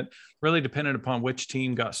essentially that really dependent upon which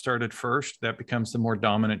team got started first, that becomes the more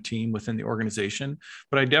dominant team within the organization.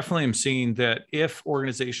 But I definitely am seeing that if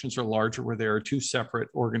organizations are larger, where there are two separate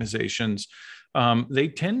organizations, they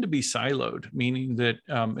tend to be siloed, meaning that,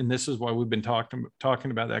 and this is why we've been talking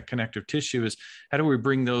about that connective tissue, is how do we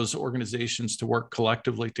bring those organizations to work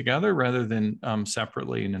collectively together rather than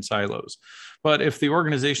separately and in silos. But if the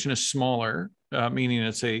organization is smaller, meaning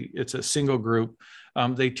it's a single group,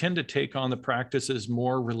 they tend to take on the practices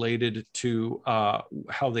more related to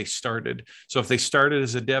how they started. So if they started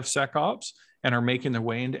as a DevSecOps and are making their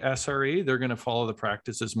way into SRE, they're going to follow the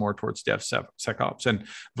practices more towards DevSecOps, and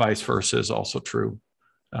vice versa is also true.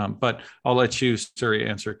 But I'll let you, Surya,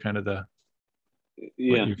 answer kind of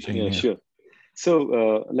sure.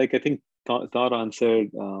 So like I think Thor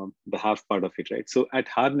answered the half part of it, right? So at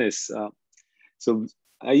Harness, so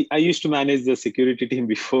I used to manage the security team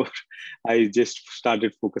before I just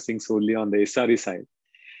started focusing solely on the SRE side,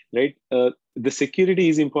 right? The security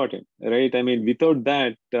is important, right? I mean, without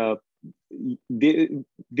that, there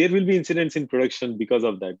will be incidents in production because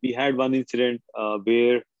of that. We had one incident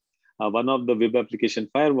where one of the web application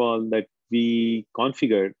firewall that we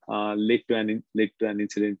configured led to an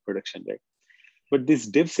incident in production, right? But this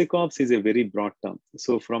DevSecOps is a very broad term.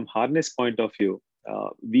 So from Harness point of view,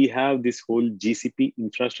 we have this whole GCP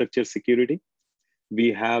infrastructure security.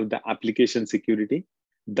 We have the application security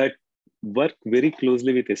that work very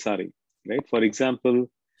closely with SRE, right? For example,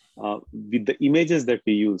 with the images that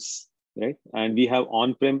we use, right? And we have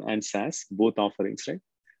on-prem and SaaS, both offerings, right?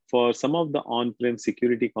 For some of the on-prem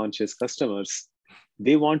security conscious customers,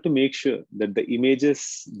 they want to make sure that the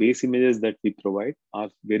images, base images that we provide are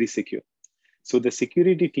very secure. So the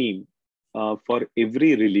security team, for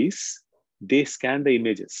every release, they scan the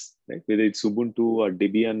images, right? Whether it's Ubuntu or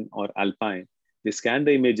Debian or Alpine, they scan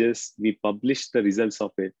the images, we publish the results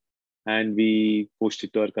of it, and we post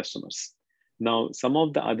it to our customers. Now, some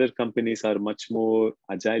of the other companies are much more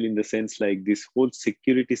agile in the sense like this whole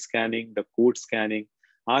security scanning, the code scanning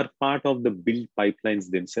are part of the build pipelines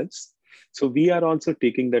themselves. So we are also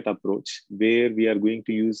taking that approach where we are going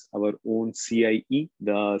to use our own CIE,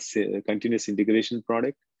 the continuous integration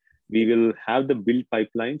product. We will have the build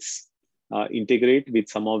pipelines integrate with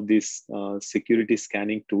some of these security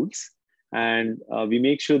scanning tools. And we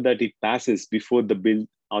make sure that it passes before the build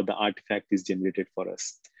or the artifact is generated for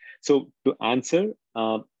us. So to answer,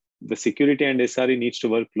 the security and SRE needs to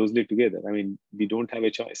work closely together. I mean, we don't have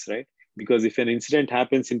a choice, right? Because if an incident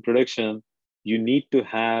happens in production, you need to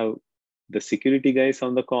have the security guys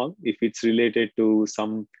on the call if it's related to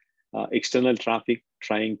some external traffic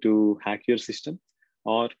trying to hack your system,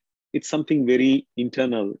 or it's something very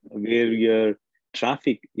internal where your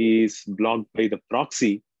traffic is blocked by the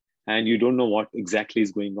proxy and you don't know what exactly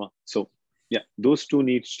is going on. So yeah, those two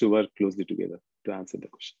needs to work closely together to answer the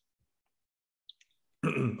question.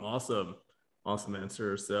 Awesome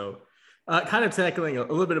answer. So kind of tackling a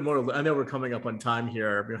little bit more, I know we're coming up on time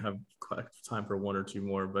here. We don't have time for one or two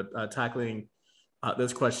more, but tackling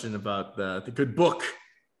this question about the good book,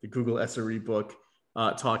 the Google SRE book,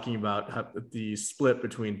 talking about the split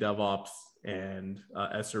between DevOps and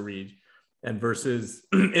SRE, and versus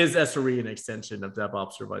is SRE an extension of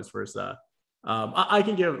DevOps or vice versa?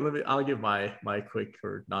 I'll give my quick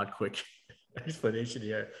or not quick explanation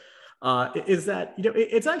here. Is that,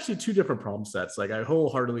 it's actually two different problem sets. Like I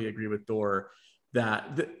wholeheartedly agree with Dor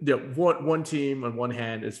that one team on one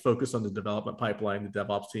hand is focused on the development pipeline, the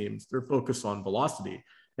DevOps teams, they're focused on velocity.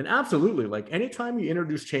 And absolutely, like anytime you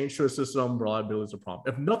introduce change to a system, reliability is a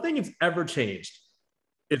problem. If nothing has ever changed,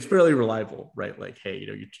 it's fairly reliable, right? Like, hey,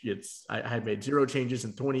 I had made 0 changes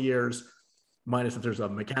in 20 years, minus if there's a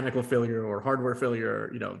mechanical failure or hardware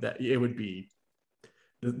failure, that it would be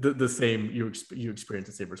the same, you experience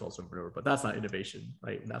the same results over and over, but that's not innovation,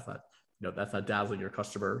 right? And that's not dazzling your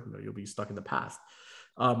customer. You'll be stuck in the past.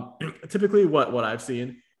 Typically what I've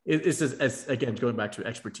seen is just, as again, going back to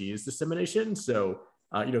expertise dissemination. So,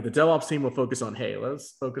 the DevOps team will focus on, hey,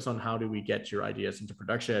 let's focus on how do we get your ideas into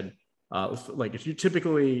production. Like if you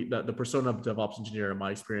typically, the persona of DevOps engineer, in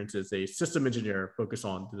my experience, is a system engineer focused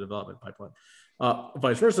on the development pipeline.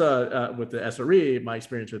 Vice versa, with the SRE, my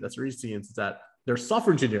experience with SRE teams is that they're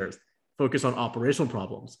software engineers focused on operational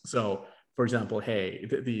problems. So for example, hey,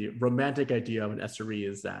 the romantic idea of an SRE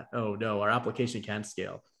is that, oh no, our application can't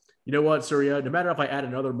scale. You know what, Surya, no matter if I add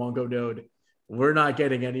another Mongo node, we're not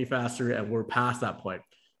getting any faster and we're past that point.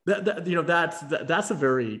 That's a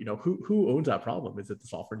very, who owns that problem? Is it the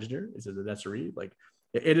software engineer? Is it an SRE? Like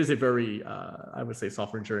it is a very, I would say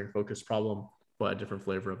software engineering focused problem, but a different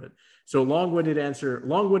flavor of it. So long-winded,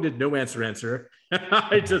 no answer.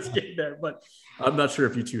 I just get there, but I'm not sure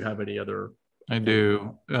if you two have any other. I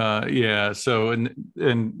do. Yeah. So,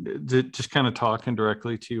 and just kind of talking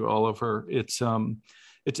directly to you, Oliver, it's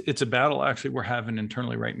a battle actually we're having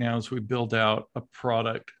internally right now as we build out a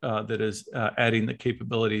product that is adding the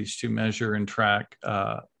capabilities to measure and track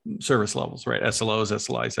service levels, right? SLOs,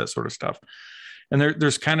 SLIs, that sort of stuff. And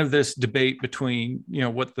there's kind of this debate between,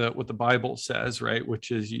 what the Bible says, right?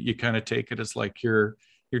 Which is you kind of take it as like your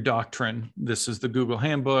doctrine. This is the Google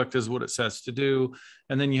handbook, this is what it says to do.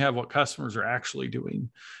 And then you have what customers are actually doing.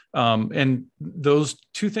 And those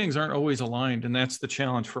two things aren't always aligned. And that's the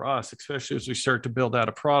challenge for us, especially as we start to build out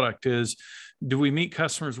a product, is do we meet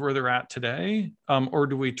customers where they're at today? Or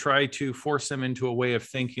do we try to force them into a way of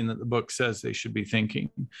thinking that the book says they should be thinking?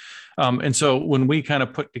 And so when we kind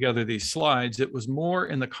of put together these slides, it was more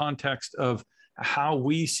in the context of how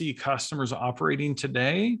we see customers operating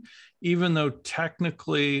today, even though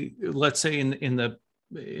technically, let's say in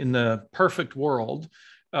the perfect world,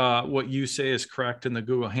 what you say is correct in the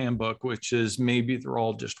Google handbook, which is maybe they're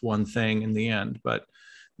all just one thing in the end, but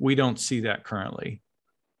we don't see that currently.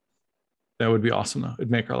 That would be awesome though. It'd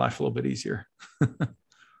make our life a little bit easier. Yeah,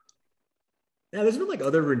 there's been like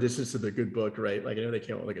other renditions of the good book, right? Like I know they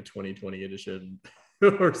came out with like a 2020 edition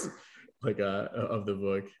or like of the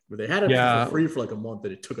book, where they had it for free for like a month,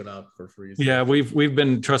 and it took it out for free. So. Yeah, we've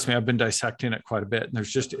been, trust me, I've been dissecting it quite a bit. And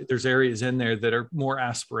there's areas in there that are more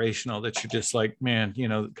aspirational that you're just like, man,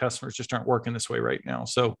 customers just aren't working this way right now.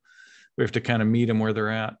 So we have to kind of meet them where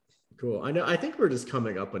they're at. Cool. I think we're just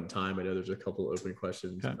coming up on time. I know there's a couple open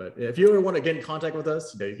questions, okay. But if you ever want to get in contact with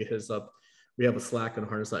us, you can hit us up. We have a Slack on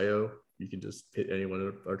Harness.io. you can just hit anyone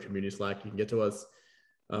of our community Slack. You can get to us.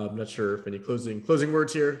 I'm not sure if any closing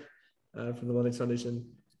words here from the Linux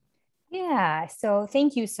Foundation. Yeah, so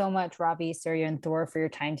thank you so much, Robbie, Surya, and Thor, for your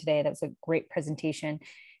time today. That was a great presentation.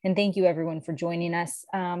 And thank you, everyone, for joining us.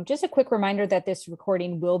 Just a quick reminder that this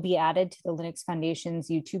recording will be added to the Linux Foundation's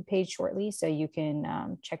YouTube page shortly, so you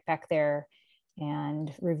can check back there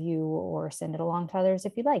and review or send it along to others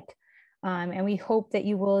if you'd like. And we hope that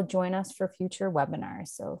you will join us for future webinars.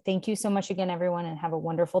 So thank you so much again, everyone, and have a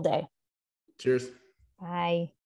wonderful day. Cheers. Bye.